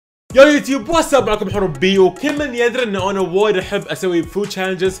يا يوتيوب واتساب، معكم حربي، وكل من يدري ان انا وايد احب اسوي فود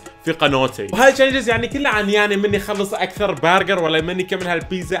تشالنجز في قناتي، وهاي التشالنجز يعني كلها عن يعني مني اخلص اكثر برجر ولا مني كمل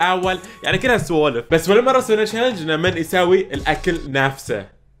هالبيتزا اول، يعني كلها سوالف. بس ولا مره سوينا تشالنج ان من يسوي الاكل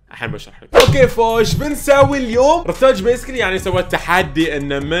نفسه. الحين بشرح لك. اوكي فوش بنسوي اليوم رتاج بيسكلي، يعني سوى تحدي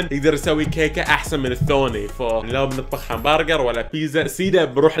ان من يقدر يسوي كيكه احسن من الثاني، فلو بنطبخ همبرجر ولا بيتزا سيده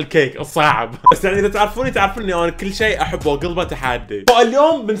بروح الكيك الصعب. بس يعني اذا تعرفوني تعرفون اني انا كل شيء احب واقلبه تحدي.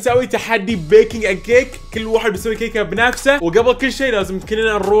 فاليوم بنسوي تحدي بيكنج اند كيك، كل واحد بيسوي كيكه بنفسه، وقبل كل شيء لازم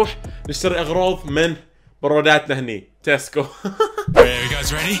كلنا نروح نشتري اغراض من بروداتنا هني تسكو. You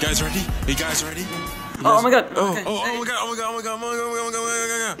guys ready? You guys ready? Oh my god. Oh, Okay. oh my god, oh my god, oh my god, oh my god, oh my god, oh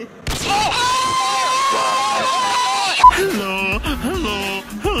my god. Hello.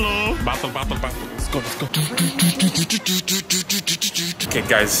 Battle. Let's go. Okay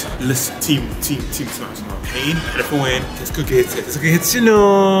guys, listen, team اسمعوا. الحين احنا وين؟ تسكو كيكة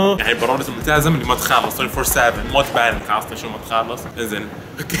شنو؟ يعني برودة الملتزم اللي ما تخلص 24/7، ما تبان خلاص شو ما تخلص. انزين.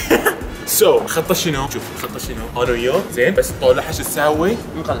 اوكي. الخطة شنو؟ شوف الخطة شنو؟ انا وياك زين، بس طول ايش تسوي؟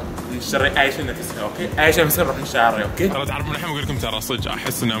 نشتري اي شيء نفسها، اوكي؟ اي شيء بنصير نروح نشتري، اوكي؟ ترى تعرفون الحين بقول لكم ترى صدق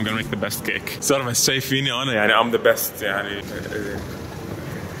احس اني I'm gonna make the best cake. صار بس شايفيني انا يعني I'm the best يعني.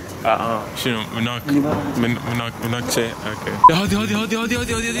 شنو من هناك شيء، اوكي. هادي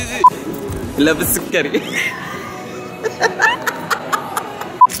لا بالسكري.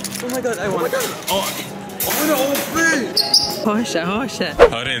 Oh my god, I want it. انا اوفي. هوشة.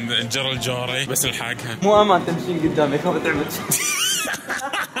 هارين نجر الجاري بس نلحقها. مو امان تمشين قدامي، خاف تعمل.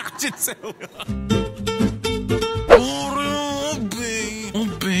 شو تسوي؟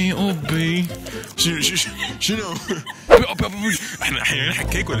 أوبي شنو؟ احنا الحين نلحق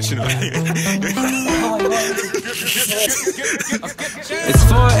كيك ولا شنو؟ It's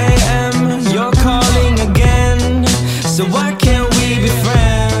 4 a.m. You're calling again. So why can't we be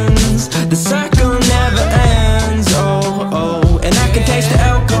friends? The circle never ends. Oh, and I can taste the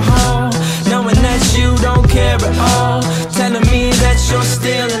alcohol, knowing that you don't care at all, telling me that you're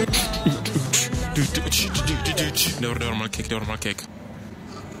still in. دور مال كيك.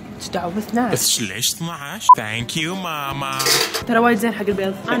 ايش دعوة ب12؟ بس ليش 12؟ ثانك يو ماما. ترى وايد زين حق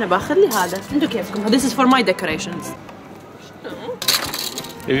البيض. انا باخذ لي هذا، انتو كيفكم؟ This is for my decorations.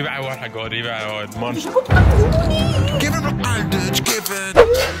 يبي بعد واحد حق وري بعد واحد ما نشوف. Give it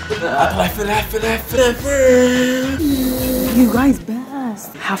اطلع فلافل. You guys best.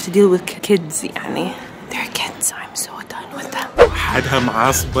 Have to deal with kids يعني. They're kids. I'm so done with them. حدها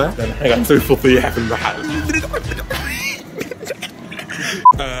معصبة، الحين قاعد تسوي فضيحة في المحل.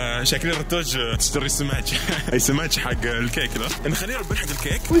 شكل الرتوج تشتري سماج. اي سماج حق الكيك ذا، نخليه ربنا حق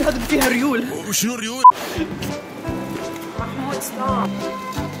الكيك. وي هذا فيها ريول. وشنو ريول؟ محمود ستوب.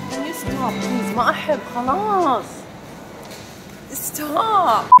 Can you stop please؟ ما احب خلاص.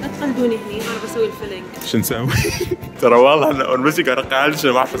 ستوب. لا تقلدوني هني، انا بسوي الفيلينج. شو نسوي؟ ترى والله انا ماشي قاعد اقعد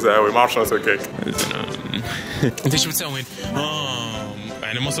ما اعرف اسوي، ما اعرف شلون اسوي كيك. انت ايش بتسوين؟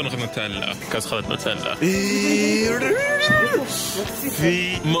 يعني ما صرنا ناخذ نوتيلا، كاس خلط نوتيلا.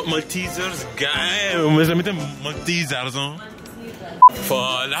 في مالتيزرز قاعد متى مالتيزرز.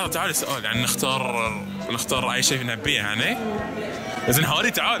 فلحظة تعالي سؤال، يعني نختار اي شيء نبيه يعني. زين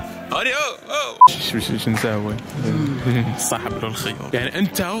هاري تعال هاري. شو نسوي؟ صاحب الخيار يعني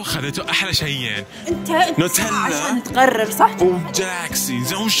انتوا خذيتوا احلى شيئين. انت نوتيلا عشان تقرر صح؟ وجاكسي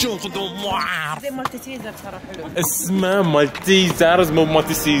زين وشو خذوا ما اعرف. زي مالتي سيزر ترى حلو. اسمه مالتيزرز مو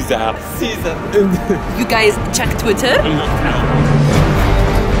مالتي سيزر. You guys check Twitter.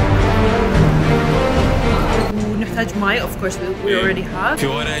 ونحتاج ماي of course we already have. في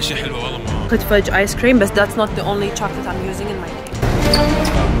وراي شيء حلو والله ما. قد فج ice cream بس that's not the only chocolate I'm using in my cake.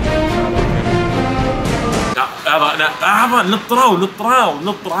 لا نطراو.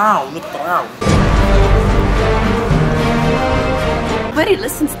 Nobody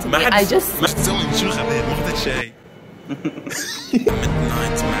listens to me. I just. ما تسوي شنو خذيت؟ ما اخذت شيء.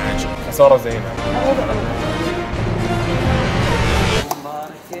 Midnight Magic. خسارة زينة.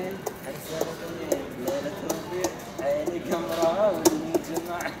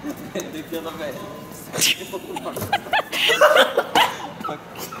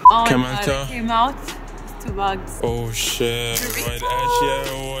 كملته. Came out 2 bags. اوه شيت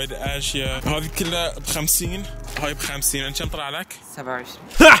وايد اشياء. هذه كلها ب50، هاي ب50. انت كم طلع لك؟ 27.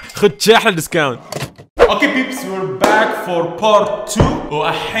 خذ شي احلى ديسكاونت. اوكي بيبس وير باك فور بارت 2،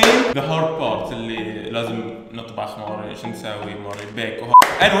 والحين ذا هارد بارت اللي لازم نطبخ ماري ايش نسوي ماري بيك.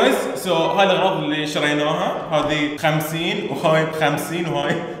 انويز سو هاي الاغراض اللي شريناها، هذه 50 وهاي ب50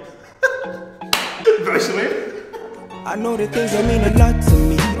 وهاي ب20. I know the things that mean a lot to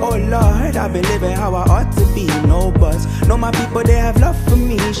me. Oh Lord, I've been living how I ought to be. No buzz, know my people, they have love for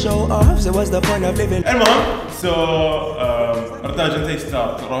me. Show off, so what's the point of living? المهم رتاج انت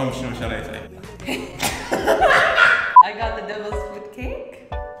يستار روهم شنو شريته؟ I got the devil's food cake.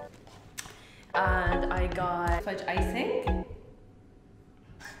 And I got fudge icing.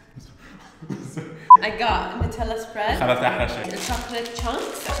 I got Nutella spread. خلت احلى شيء. chocolate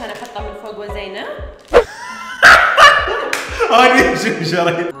chunks عشان احطها من فوق وزينه. هذه شنو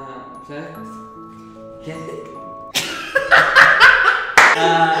شريت؟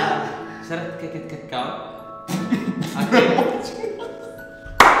 شريت كيكة كاكاو. شريت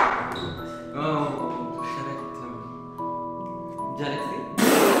جالكسي.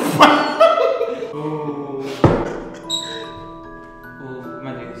 وما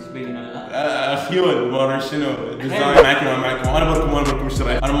ادري ايش بين ولا لا. خيول ما شنو ديزاين معكم انا بركم ايش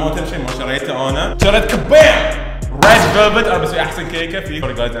شريت؟ انا ما شيء ما شريته انا شريت كبير ريد فيلفت. انا بسوي احسن كيكه في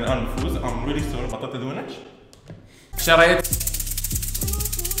سوري جايز انا مفوز ام ريلي سوري بطلت ادونش. شريت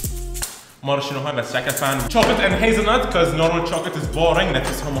ما شنو هاي بس شكل فان شوكليت اند هيزل نت كوز نورمال شوكليت از بورينج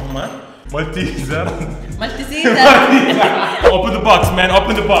نفسهم هم مالتيزر. Open the box man,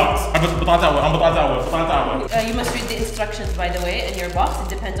 open the box. I'm بطلت اول. You must read the instructions by the way in your box. It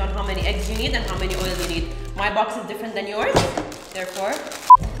depends on how many eggs you need and how many oil you need. My box is different than yours. Therefore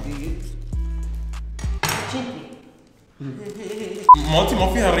مالتي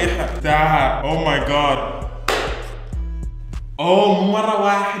ما فيها ريحه تعال. او ماي جاد. اوه مو مره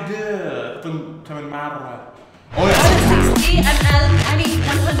واحده كم مره. اوه 60 ml. I need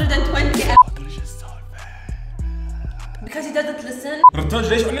 120 ml. Because he doesn't listen. رتاج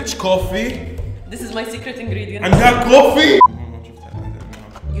ليش عندك كوفي؟ This is my secret ingredient. عندها كوفي؟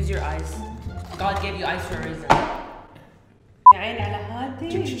 Use your eyes. God gave you eyes for a reason. يا عيني على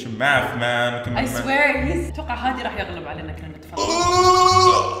هادي. ماث مان. I swear he's اتوقع هادي راح يغلب علينا كلنا نتفرج.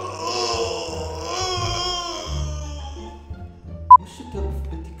 وش الكرف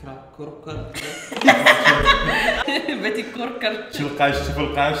بنتي كركر؟ بيتي كركر. شوف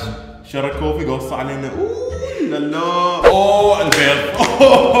القش شرى كوفي قص علينا. اوه لا لا. اوه البيض.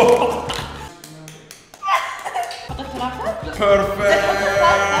 حطيت ثلاثة؟ بيرفكت.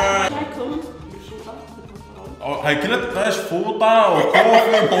 هاي كلها قش فوطة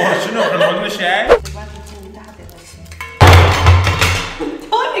وكوفي شنو احنا ما عندنا شيء.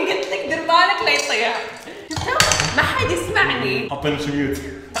 توني قلت لك دير بالك لا يطيح. ما حد يسمعني. حاطين شميوت.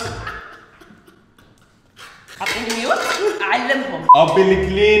 حاطين ميوت؟ اعلمهم. ابي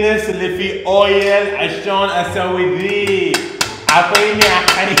الكلينس اللي فيه اويل عشان اسوي ذي. اعطيني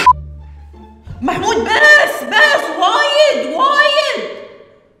احد. محمود بس وايد.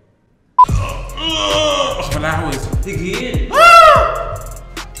 اخ بلاعوز ثقيل.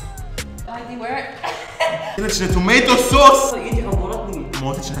 هايدي وير؟ قلت شنو توميتو صوص. ايدي عورتني.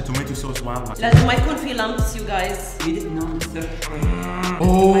 موتت شنو توميتو صوص والله. لازم ما يكون في lumps you guys. ايدي نام السر.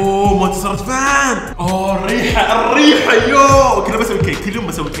 اوه ما صرت فان. اوه الريحه يو كنا بسوي كيك كل يوم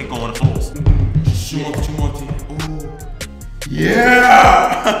بسوي كيك وانا خلاص. شموتي اوه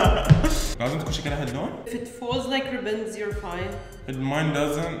يا لازم تكون شكلها هاللون. If it falls like ribbons you're fine. Mine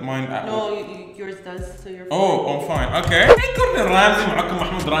doesn't. Mine No, yours does, so you're fine. Oh, I'm fine. Okay. كيك رمزي معكم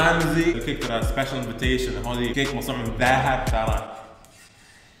محمود رمزي. الكيك ترى سبيشال انفيتيشن. هذه كيك مصنوع من ذهب ترى.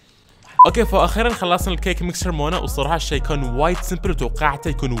 اوكي فاخيرا خلصنا الكيك ميكسر مونا والصراحه الشيء كان وايد سمبل وتوقعته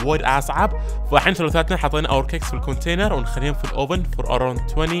يكون وايد اصعب. فالحين ثلاثتنا حطينا اور كيكس في الكونتينر ونخليهم في الاوفن for around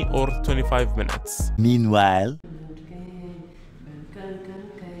 20 or 25 minutes. Meanwhile.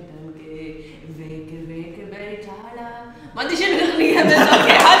 ما ادري شنو الاغنيه بس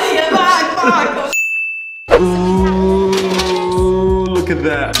اوكي هذه معك. Look at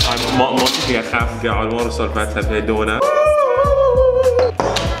that. ما فيها اخاف قاعد ورا سالفتها في دونا.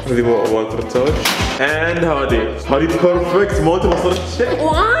 هذه وان ترتاج and هذه بيرفكت ما وصلت شيء.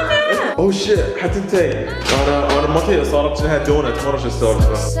 وانا اوه شيت حتى انت انا ما صارت لها دونت مره شو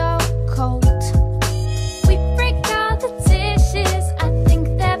السالفه.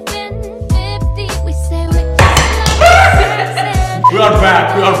 We are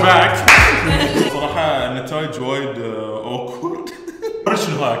back. صراحة النتائج وايد اوكورد. مرة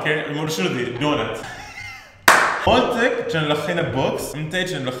شنو ها اوكي؟ مرة شنو ذي؟ دونت. مالتك كان لخينا بوكس، انت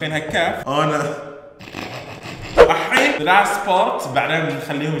كان لخينها كاف، انا الحين لاست بارت بعدين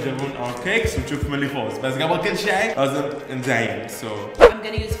نخليهم يجربون اور كيكس ونشوف من اللي يفوز، بس قبل كل شيء لازم نزين. So I'm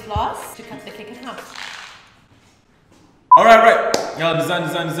gonna use floss to cut the cake in half. Alright. يلا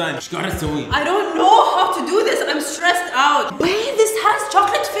ديزاين. ايش قاعد تسوي؟ I don't know how to do this. I'm stressed out. Wait, this has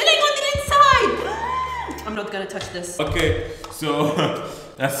chocolate filling on the inside. I'm not gonna touch this. Okay, so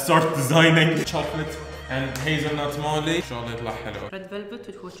let's start designing chocolate and hazelnut مولي ان شاء الله يطلع حلو. ريد فيلفت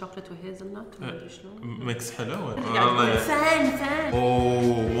اللي هو شوكليت وهيزل نت ما ادري شلون. ميكس حلو. يعني فان.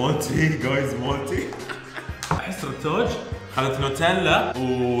 اوه مونتي جايز مونتي. احس رتوج خلت نوتيلا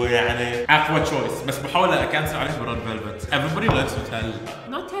ويعني اقوى تشويس بس بحاول اكنسل عليه بريد فيلفت. everybody likes نوتيلا.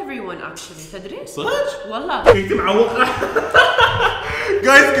 not everyone actually تدري؟ صدق؟ والله. كيكتي معوقة.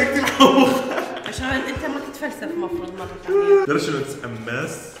 جايز كيكتي معوقة. عشان انت ما تتفلسف المفروض مرة ثانية. ترى شنو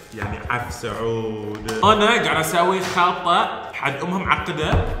تتحمس؟ يعني عف سعود. انا قاعد اسوي خلطة حد امها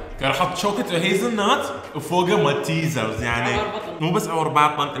معقدة. قاعد احط شوكة هيزل نات وفوقه مالتيزرز يعني مو بس عور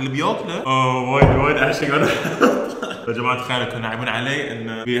باطن اللي بياكله. وايد اعشق انا. يا جماعة تخيلوا كانوا يعيبون علي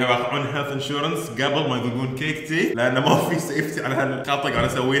ان بيوقعون هيلث انشورنس قبل ما يذوقون كيكتي لانه ما في سيفتي على هالخلطة قاعد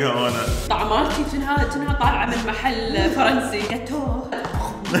اسويها انا. طعماتي كأنها طالعة من محل فرنسي. جاتوه.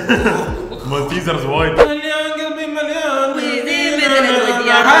 مالتيزرز وايد. مليان قلبي مليان. وزي مثل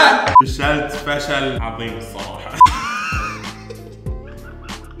الوديان. فشلت فشل عظيم الصراحة.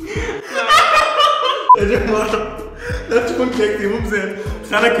 يا جماعة لا تشوفون كيكتي مو بزين.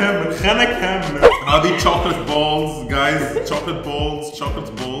 خنك هم. هذه شوكليت بولز جايز. شوكليت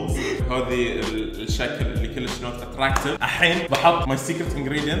بولز. هذه الشكل اللي كلش نوت اتراكتيف. الحين بحط ماي سيكريت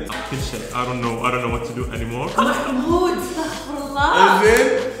انجريدينت كل شيء. I don't know what to do anymore. محمود استغفر الله. زين.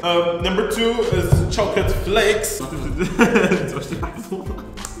 Number 2 is chocolate flakes.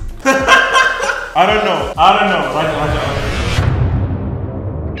 I don't know. Right.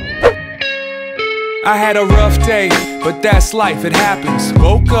 I had a rough day, but that's life, it happens.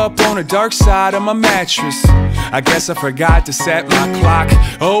 Woke up on the dark side of my mattress. I guess I forgot to set my clock.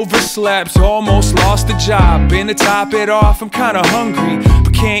 Overslept, almost lost the job. Been to top it off, I'm kinda hungry,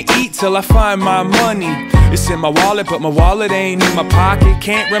 but can't eat till I find my money. It's in my wallet, but my wallet ain't in my pocket.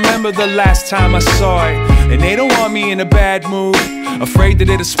 Can't remember the last time I saw it. And they don't want me in a bad mood. Afraid that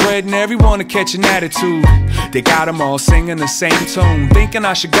it'll spread and everyone will catch an attitude. They got them all singing the same tune. Thinking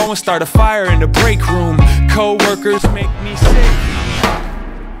I should go and start a fire in the break room. Co-workers make me sick.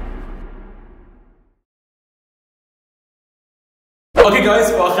 اوكي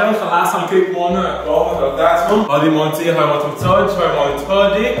جايز واخيرا خلصنا الكيك مالنا ودعتهم. هذه مالتي هاي مالت متوج هاي مالت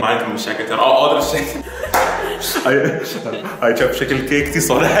هادي. ما عندكم الشكل ترى هذا الشكل. هاي شوف شكل كيكتي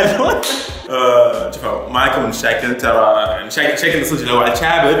صار حلو. شوفوا ما عليكم الشكل ترى يعني شكل صدق لو على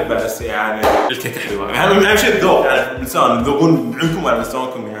كابر بس يعني الكيكه حلوه. اهم شيء الذوق يعني الانسان تذوقون عندكم ولا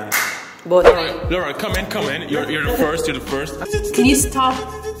لسانكم يعني. Laura, come in. You're the first. Can you stop?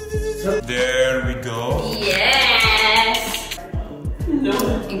 There we go. Yes. No.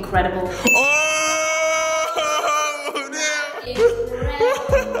 Incredible. Oh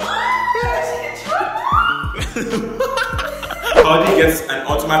هادي gets an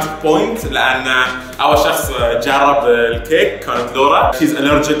automatic point لأن أول شخص جرب الكيك كانت لورا. She's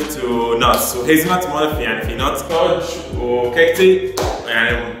allergic to nuts وهيزنت ما في يعني في nuts كوج وكيكتي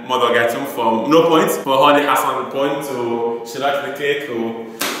يعني ما ذوقتهم ف no points. فهادي حصل point وشلت الكيك و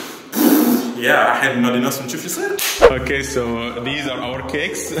الحين نادي الناس نشوف شو يصير. Okay, so these are our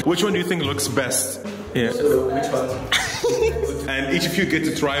cakes. Which one do you think looks best? Yeah. So which one? And each of you get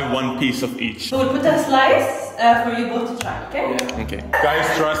to try one piece of each. So we'll put a slice for you both to try, okay? Yeah. Okay. Guys,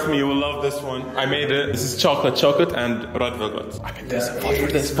 trust me, you will love this one. I made it. This is chocolate and red velvet. I made this.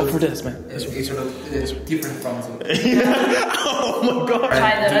 Vote for this, man. It's different from the. Oh my god.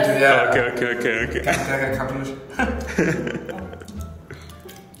 Try the rest. Okay.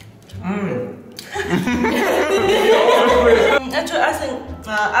 Actually, I think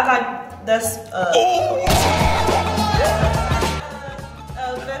I like this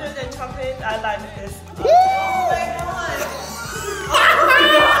better than chocolate. I like this. Oh my god!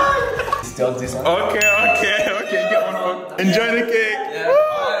 Still this one? Okay. Get one more. Enjoy the cake.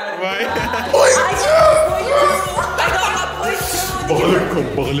 Yeah. Bye.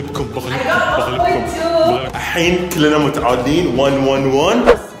 بغلبكم الحين كلنا متعادلين 1-1-1.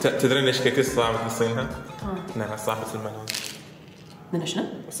 تدرين ليش كيكة صعبة تحصينها؟ انها صعبة المنال. من شنو؟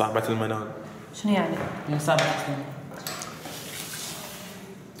 صعبة المنال. شنو يعني؟ صعب.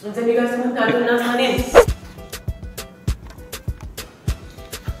 انزين يا جايز ممكن نعدل الناس ثانيين.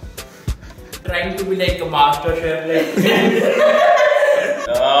 Trying to be like a master chef.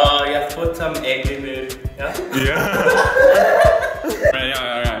 Oh, you have to put some egg in it. Yeah.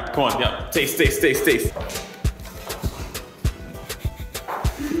 Yeah. Come on, yeah. Taste.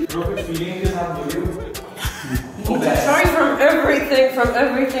 Sorry from everything,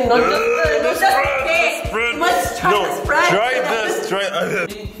 not just this. You must try the spread. Try this.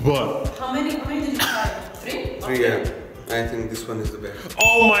 What? How many did you try? 3? 3, yeah. I think this one is the best.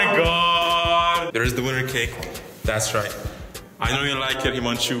 Oh my god! There is the winner cake. That's right. I know you like it,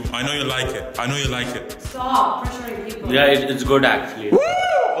 Himanshu. I know you like it. I know you like it. Stop pressuring people. Yeah, it's good actually.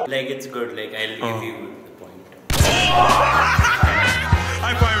 Like it's good. Like I'll give you the point.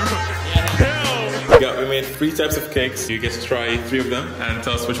 High five. Yeah, we made 3 types of cakes. You get to try 3 of them and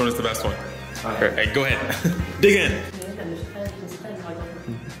tell us which one is the best one. Okay, hey, go ahead. Dig in.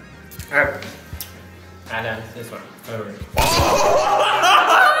 Alan, this one.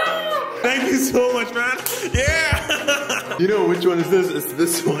 Thank you so much, man. Yeah. You know which one is this? It's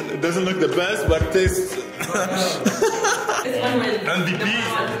this one. It doesn't look the best, but it tastes. MVP.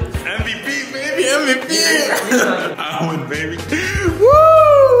 MVP, baby. MVP. I win, baby. Woo!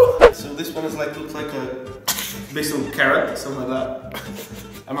 So this one is like looks like a based on carrot, something like that.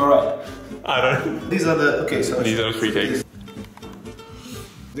 Am I right? I don't know. These are the so These are the 3 cakes.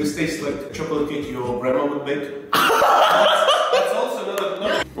 This tastes like chocolate cake your grandma would bake. That's also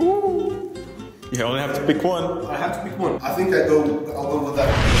another. You only have to pick one. I have to pick one. I think I'll go with that.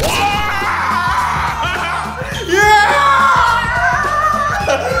 Yeah!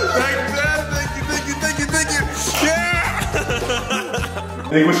 Thank you. Yeah!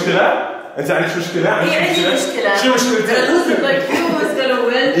 عندك مشكلة؟ أنت عندك مشكلة؟ عندي مشكلة. شو مشكلتك؟ loser like you was gonna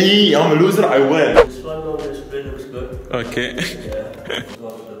win. إيه I'm a loser, I win. This one looks good. Okay. Yeah, this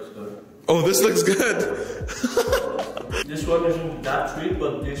one looks good. Oh, this looks good. This one isn't that sweet,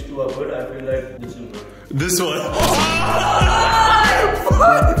 but these 2 are good. I feel like this is good. This one.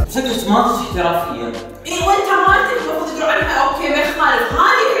 شكلك ما احترافية. إيه وأنت مالتك المفروض تقول عنها أوكي ما يخالف.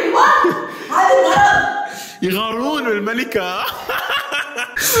 هذه حلوة. هذا المرض. يغارون الملكة.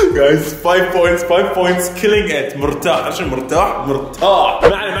 Guys, 5 points, killing it. مرتاح، عشان مرتاح.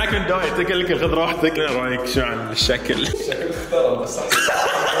 ما علي معك من داعي، تكلك خذ راحتك. ايش رايك شو عن الشكل؟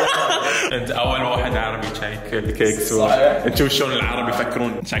 انت اول واحد عربي شايك الكيكس. انت شوف شلون العرب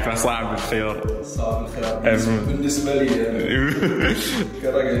يفكرون، شكله صعب الخيار. صعب الخيار بالنسبة لي يعني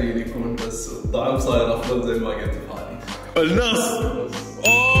كرجل يكون بس الطعم صاير افضل زي ما قلت في حالي. الناس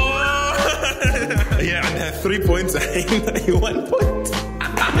هي عندها 3 points الحين 1 point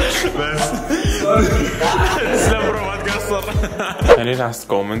بس تسلم برو ما تقصر. خلينا نحس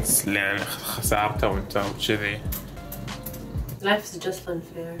كومنتس اللي يعني خسارته وانت وكذي. Life is just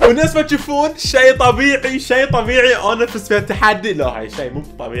unfair. والناس ما تشوفون شيء طبيعي انا فزت في التحدي. لا هاي شيء مو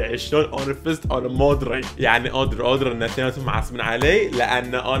طبيعي. شلون انا فزت؟ انا ما ادري يعني ادري ان اثنيناتهم معصبين علي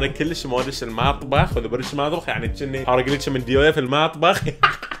لان انا كلش ما ادش المطبخ واذا برش المطبخ يعني كني حارق لك من ديويه في المطبخ.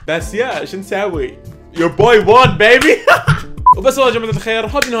 بس يا شو نسوي؟ Your boy won baby. وبس والله يا جماعه الخير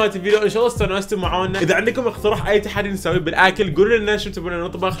هذه نهايه الفيديو. ان شاء الله استانستوا معانا. اذا عندكم اقتراح اي تحدي نسويه بالاكل قولوا لنا شو تبون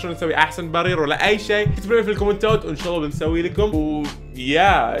نطبخ، شو نسوي احسن برير ولا اي شيء اكتبوا لنا في الكومنتات وان شاء الله بنسوي لكم.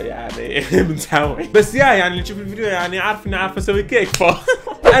 ويا يعني بنسوي بس يعني اللي يشوف الفيديو يعني عارف اني عارف اسوي كيك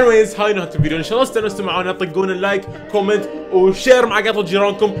anyways هاي نهايه الفيديو. ان شاء الله استانستوا معانا. طقونا اللايك كومنت وشير مع قطع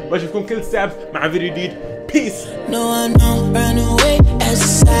جيرانكم. بشوفكم كل سبت مع فيديو جديد. بيس. No, I know, run away as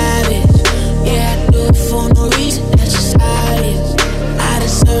a savage. Yeah, I do it for no reason, that's just how it is. I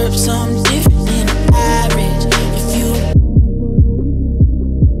deserve some